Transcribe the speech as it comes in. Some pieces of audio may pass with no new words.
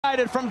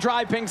United from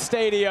Dry Pink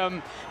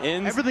Stadium.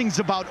 Everything's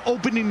about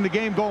opening the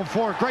game going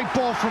forward. Great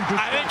ball from Busquets.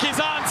 I think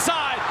he's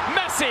onside.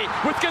 Messi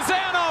with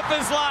Kazan off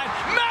his line.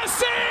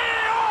 Messi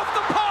off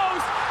the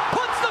post,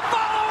 puts the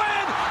follow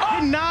in.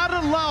 Oh. Did not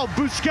allow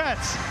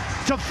Busquets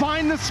to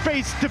find the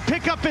space to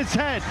pick up his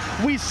head.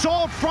 We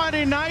saw it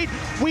Friday night.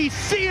 We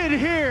see it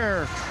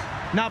here.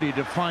 Now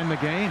to find the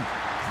game.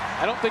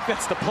 I don't think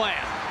that's the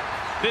plan.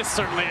 This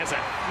certainly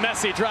isn't.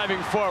 Messi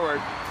driving forward.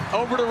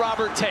 Over to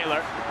Robert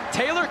Taylor.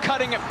 Taylor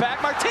cutting it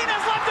back.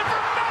 Martinez left it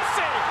for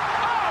Messi.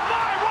 Oh,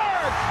 my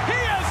word. He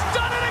has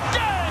done it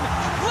again.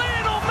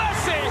 Lionel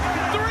Messi.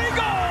 3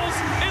 goals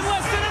in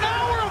less than an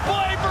hour of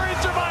play for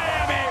Inter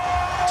Miami.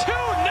 2-0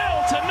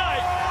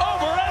 tonight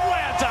over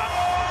Atlanta.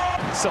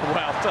 So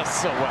well, does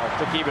so well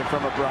to keep it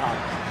from abroad.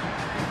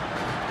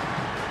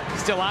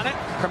 Still on it.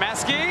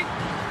 Kramaski.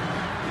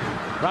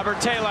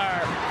 Robert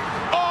Taylor.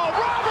 Oh,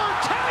 Robert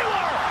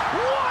Taylor!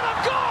 What a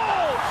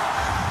goal!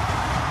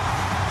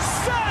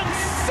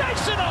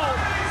 Sensational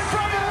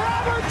from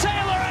Robert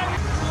Taylor.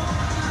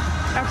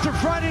 After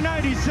Friday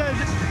night, he said,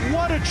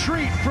 what a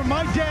treat from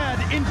my dad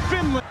in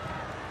Finland.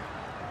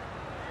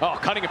 Oh,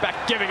 cutting it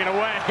back, giving it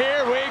away.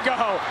 Here we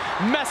go.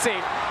 Messi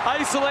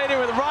isolated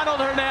with Ronald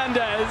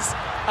Hernandez.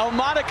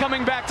 Almada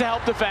coming back to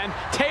help defend.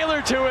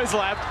 Taylor to his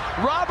left.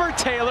 Robert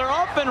Taylor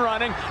up and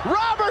running.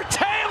 Robert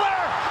Taylor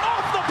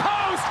off the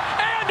post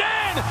and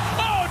in.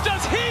 Oh,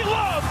 does he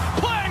love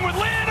playing with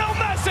Lionel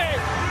Messi?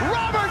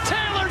 Robert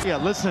Taylor. Yeah,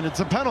 listen, it's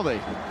a penalty.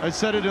 I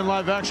said it in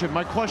live action.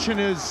 My question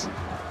is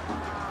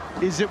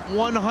it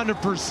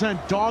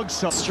 100% dog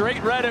stuff?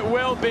 Straight red it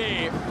will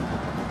be.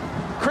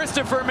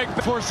 Christopher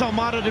McBeth. Force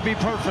Almada to be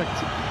perfect.